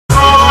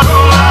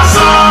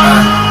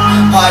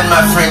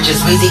my French.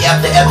 It's Weezy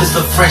after F is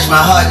for French. My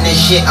heart in this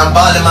shit, I'm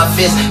balling my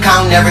fist,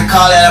 counting every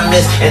call that I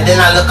miss. And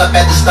then I look up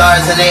at the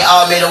stars and they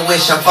all made a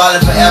wish. I'm falling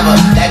forever,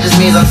 that just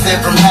means I'm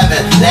sent from heaven.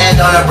 Land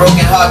on a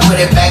broken heart,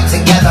 put it back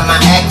together. My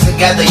act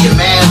together, your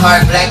man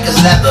heart black as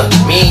leather.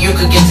 Me and you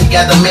could get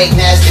together, make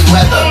nasty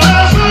weather.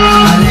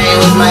 My name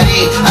was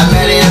Marie, I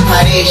met her in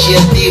Paris. She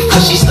a thief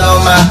cause she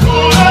stole my.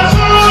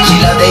 She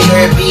love to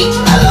hear it beat,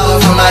 I love her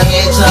from my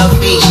head to her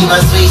feet. She my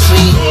sweet,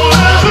 sweet.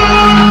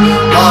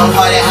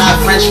 Warm-hearted,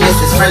 high French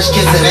misses, French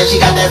kissing. And she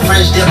got that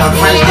French dip, I'm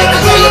French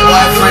dipping. Tell your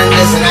boyfriend,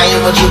 listen, I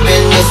am what you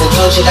been missing.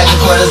 Told you got your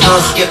quarters on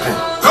skipping.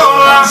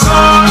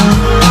 Corazon,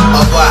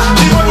 au revoir.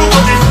 Dis-moi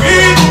pourquoi tu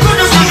fuis, dis-moi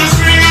qu'est-ce que je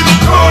suis,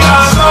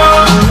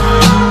 Corazon.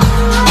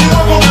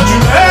 Dis-moi combien tu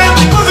m'aimes,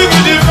 dis-moi ce que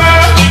j'ai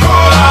fait,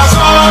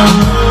 Corazon.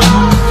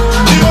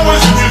 Dis-moi où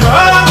est-ce que tu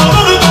vas, dans le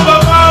dos de ton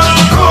papa,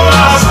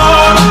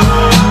 Corazon.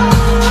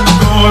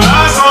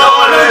 Corazon,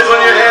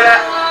 when you hear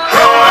that,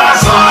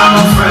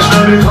 Corazon. Fresh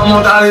baby, come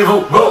on,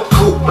 allez-vous, go,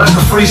 cool. Like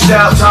a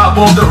freestyle, top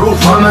off the roof,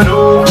 I'm a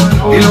new.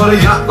 You know the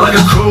yacht like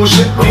a cruise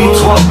ship.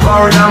 D12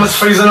 bar, diamonds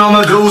freezing on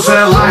my goose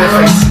and lion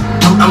face.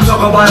 I'm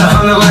talking about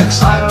 100 links,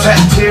 tat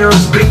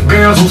tears, big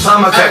bears,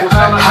 Osama tech.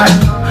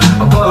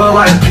 A brother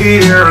like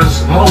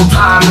peers,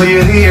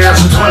 multi-millionaires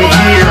for 20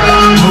 years.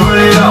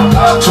 Moving it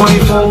up,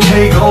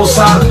 24K gold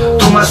solid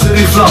through my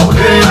city flow.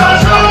 Hit it up,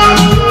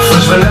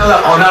 fresh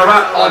vanilla on that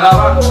rock,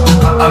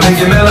 I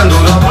make it melon do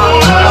the pop.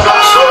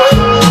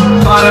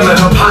 Bottom of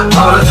the pot,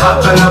 on the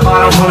top and the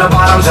bottom, from the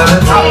bottom to the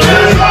top.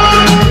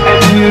 And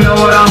then you know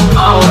what I'm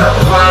on,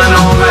 grind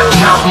on that,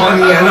 count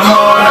money in the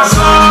morning.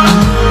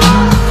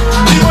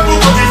 Dis-moi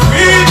pourquoi tu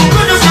fuis,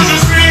 dis-moi qu'est-ce que je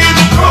suis,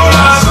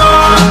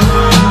 Corazon.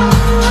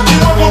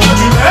 Dis-moi combien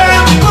tu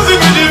m'aimes, dis-moi ce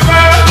que j'ai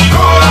fait,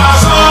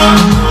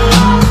 Corazon.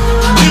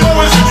 Dis-moi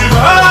où est-ce que tu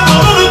vas, dans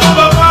le dos de ton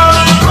papa,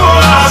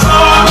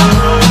 Corazon.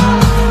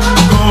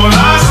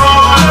 Corazon.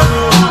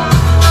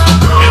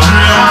 Et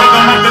tu es rentré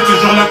dans ma tête ce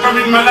jour-là comme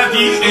une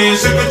maladie. Et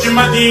ce que tu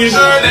m'as dit,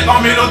 je l'ai en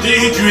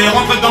mélodie. Tu es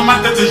rentré dans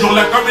ma tête ce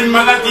jour-là comme une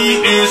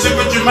maladie. Et ce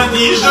que tu m'as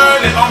dit, je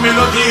l'ai en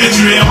mélodie. Et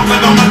tu es rentré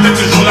dans ma tête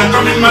ce jour-là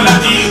comme une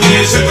maladie.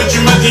 Et ce que tu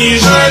m'as dit,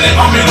 je l'ai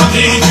en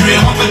mélodie. Tu es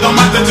rentré dans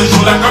ma tête ce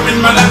jour-là comme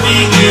une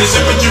maladie. Et ce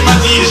que tu m'as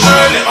dit, je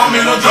l'ai en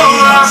mélodie.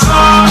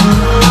 Corazon,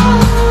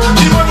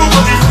 dis-moi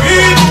pourquoi tu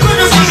fuis, dis-moi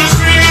qu'est-ce que je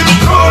suis,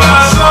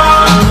 Corazon.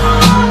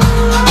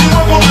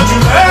 Dis-moi combien tu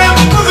m'aimes,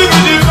 dis-moi ce que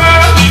j'ai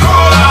fait,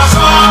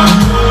 Corazon.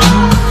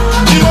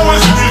 Dis-moi où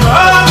est-ce que tu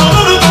vas, dans le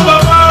dos de ton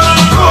papa,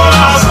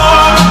 Corazon.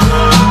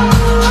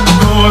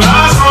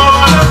 Corazon,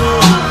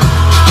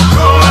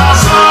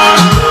 Corazon.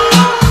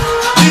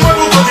 Dis-moi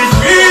pourquoi tu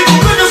fuis,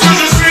 dis-moi qu'est-ce que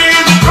je suis,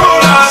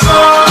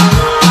 Corazon.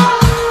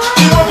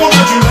 Dis-moi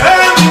combien tu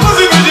m'aimes, dis-moi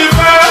ce que j'ai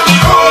fait,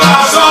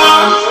 Corazon.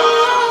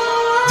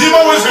 Dis-moi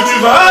où est-ce que tu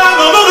vas,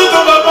 dans le dos de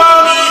ton papa,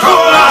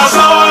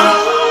 Corazon.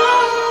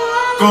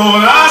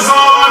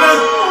 Corazon,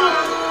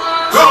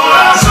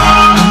 Corazon.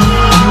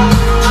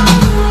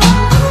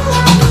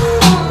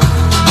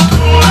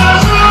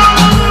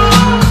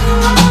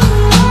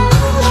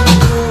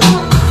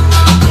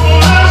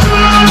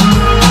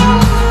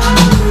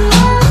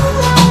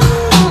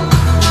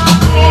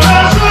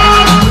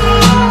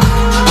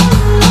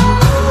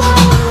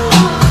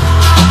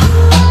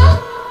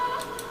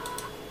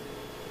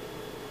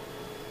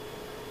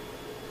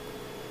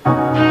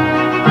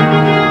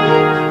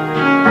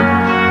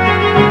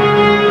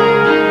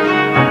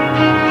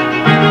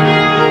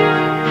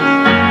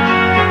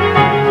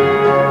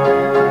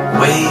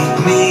 Wake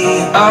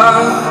me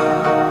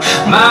up,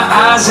 my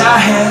eyes are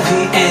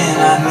heavy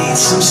and I need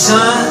some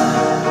sun.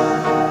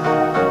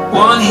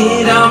 One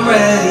hit, I'm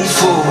ready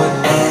for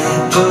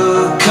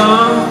whatever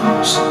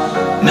comes.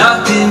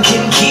 Nothing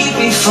can keep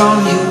me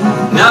from you,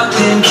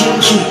 nothing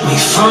can keep me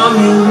from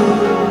you.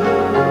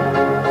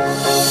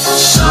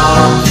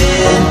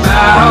 Something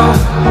about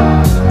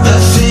the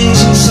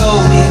things you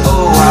told me,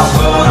 oh I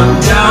wrote them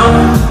down,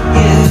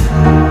 yeah.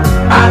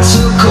 I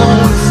took them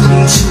with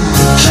me to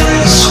the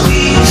place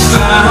we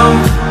found.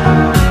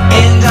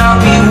 And I'll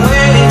be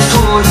waiting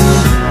for you,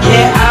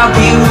 yeah, I'll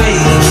be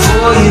waiting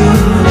for you,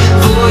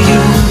 for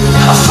you.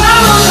 I'll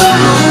follow the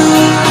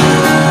moon,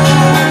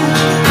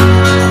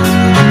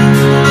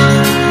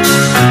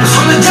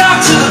 from the dark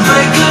to the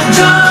break of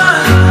dawn.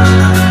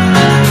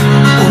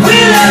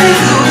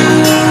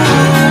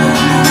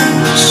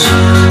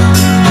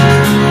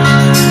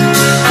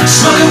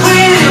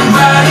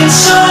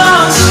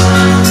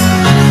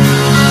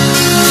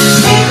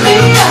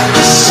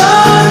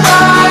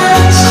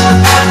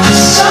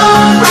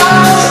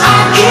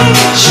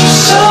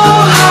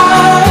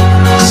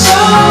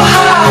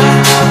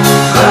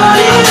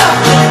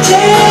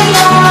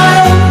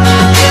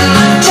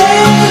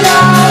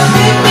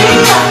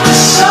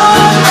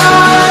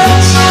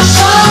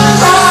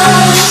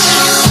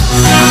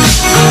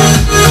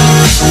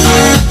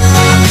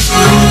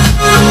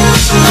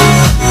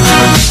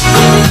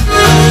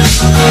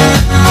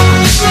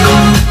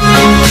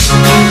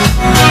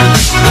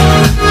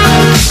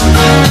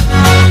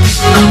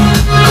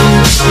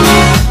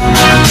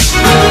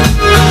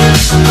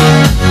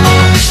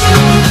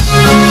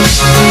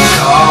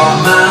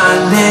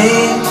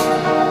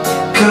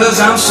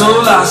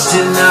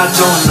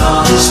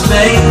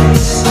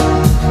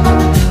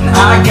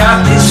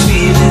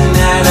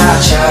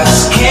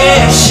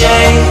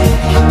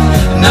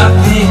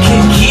 Nothing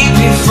can keep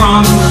it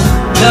from you.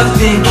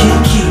 Nothing can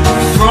keep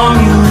it from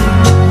you.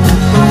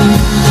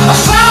 I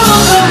follow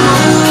the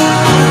moon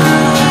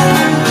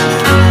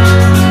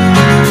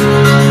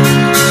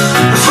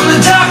from the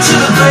dark to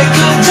the break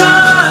of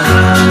dawn.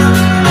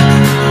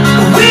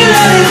 We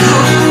let it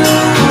loose,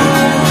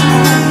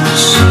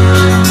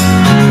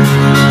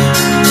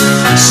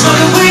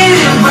 smoking weed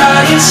and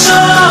writing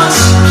songs.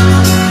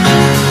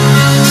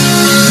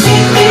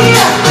 Meet me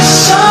at the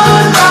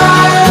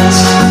sunrise.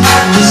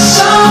 At the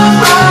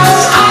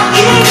sunrise, I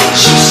can get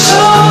you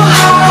so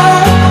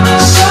high,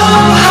 so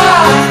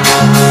high.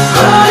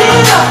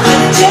 Burning up the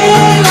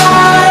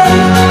daylight,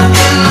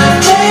 in the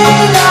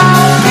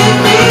daylight. Meet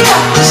me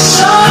at the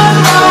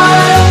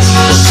sunrise,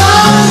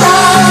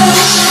 sunrise.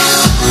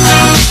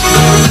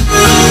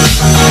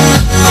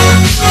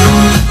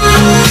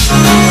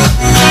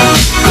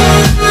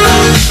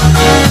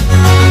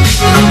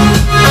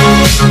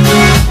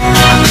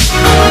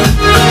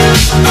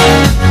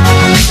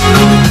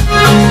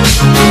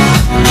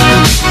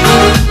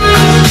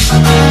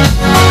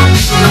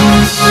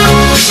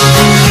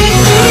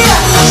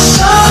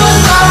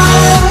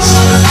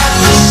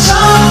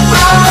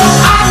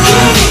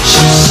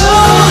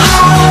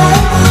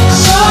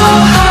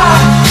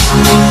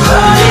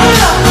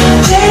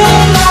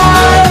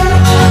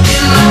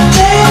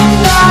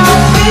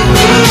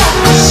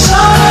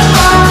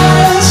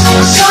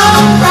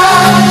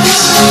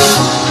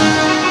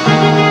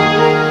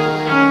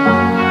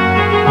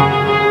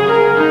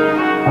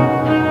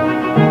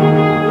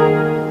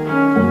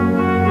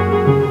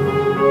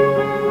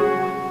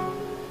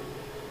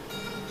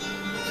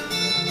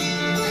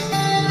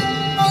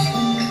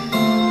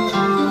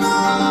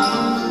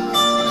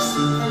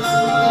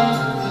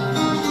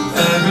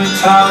 Every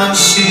time I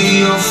see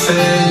your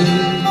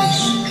face,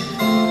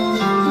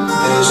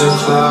 there's a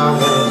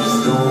cloud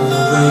hanging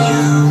over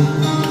you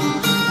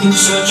in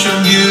such a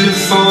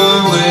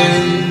beautiful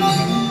way.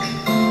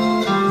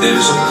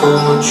 There's a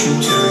poetry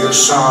to your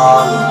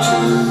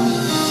solitude.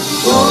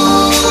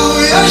 Oh,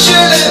 you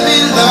should let me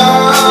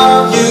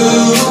love you.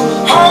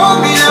 Hold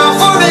me now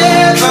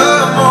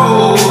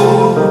forevermore.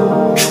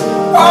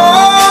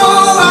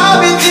 Oh, I've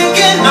been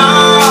thinking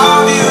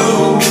of you.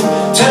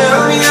 Tell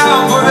me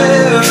I'm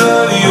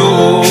forever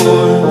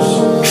yours.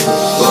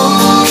 Oh,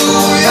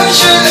 you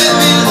should let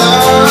me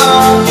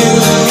love you.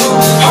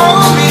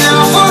 Hold me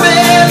now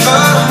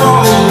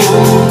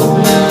forevermore.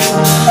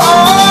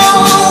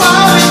 Oh,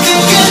 I've been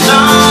thinking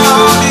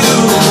of you.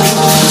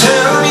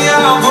 Tell me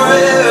I'm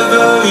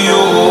forever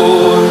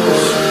yours.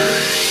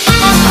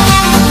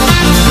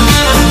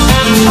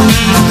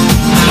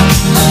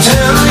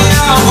 Tell me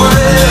I'm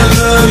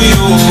forever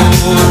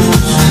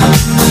yours.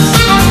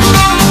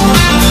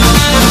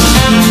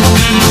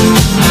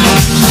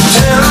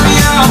 Tell me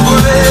I'm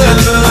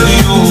forever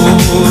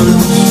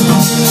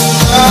yours.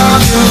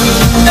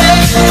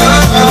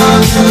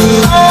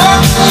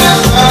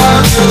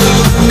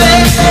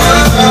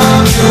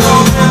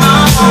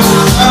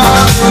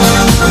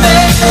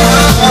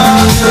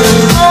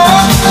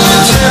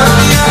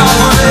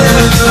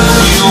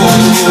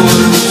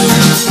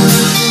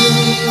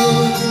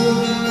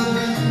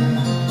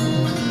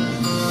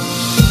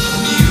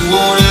 You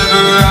won't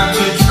ever have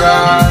to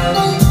try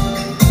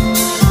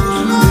to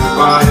live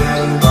by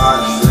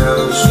anybody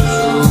else's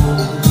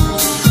rules.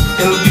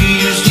 It'll be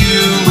just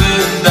you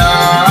and I,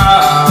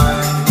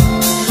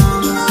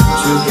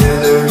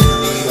 together in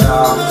the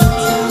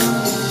altitude.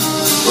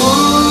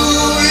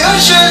 Ooh, you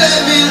should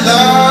let me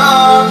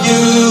love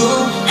you.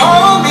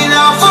 Hold me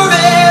now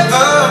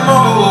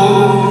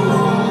forevermore.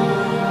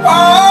 Oh,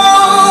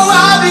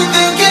 I'll be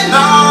thinking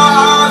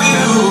of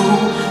you.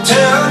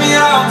 Tell me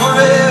I'm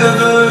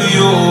forever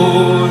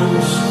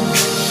yours.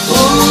 Ooh,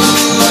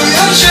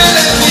 you should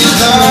let me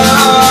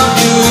love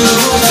you.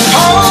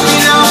 Hold me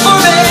now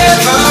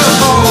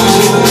forevermore.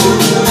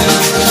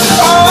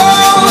 Oh,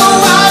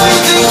 I'll be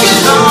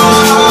thinking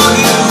of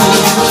you.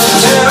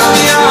 Tell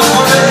me I'm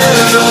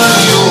forever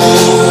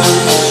yours.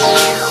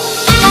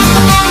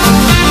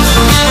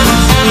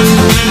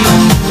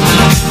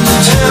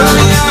 Tell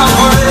me I'm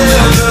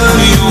forever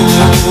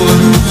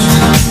yours.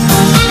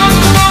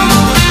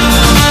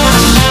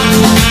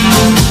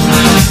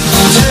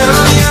 Tell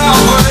me I'm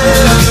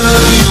forever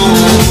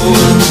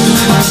yours.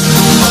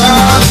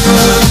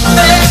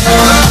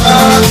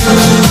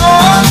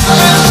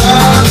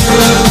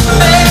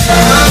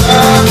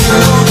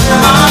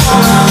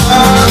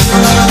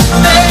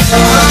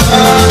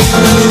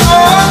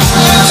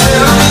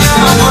 Tell me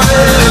I'm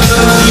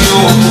forever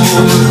yours.